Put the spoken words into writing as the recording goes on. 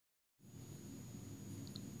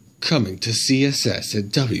Coming to CSS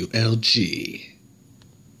and WLG.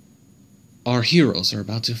 Our heroes are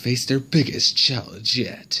about to face their biggest challenge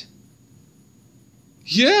yet.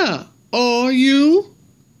 Yeah, are you?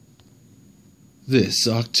 This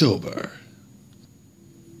October.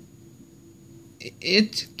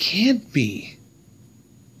 It can't be.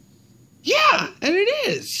 Yeah, and it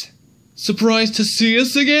is. Surprised to see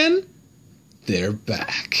us again? They're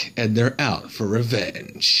back, and they're out for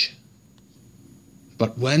revenge.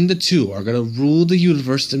 But when the two are gonna rule the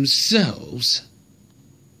universe themselves...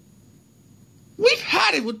 We've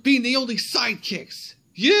had it with being the only sidekicks.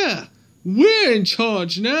 Yeah, we're in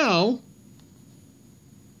charge now.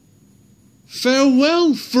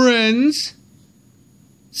 Farewell, friends.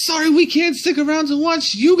 Sorry we can't stick around to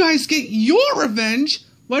watch you guys get your revenge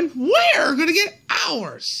when we're gonna get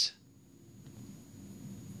ours.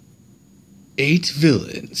 8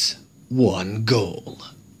 villains, 1 goal.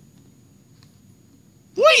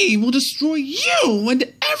 We will destroy you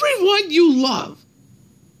and everyone you love.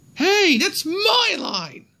 Hey, that's my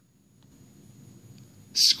line.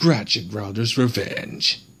 Scratch and Grounder's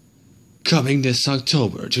Revenge. Coming this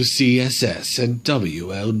October to CSS and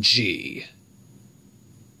WLG.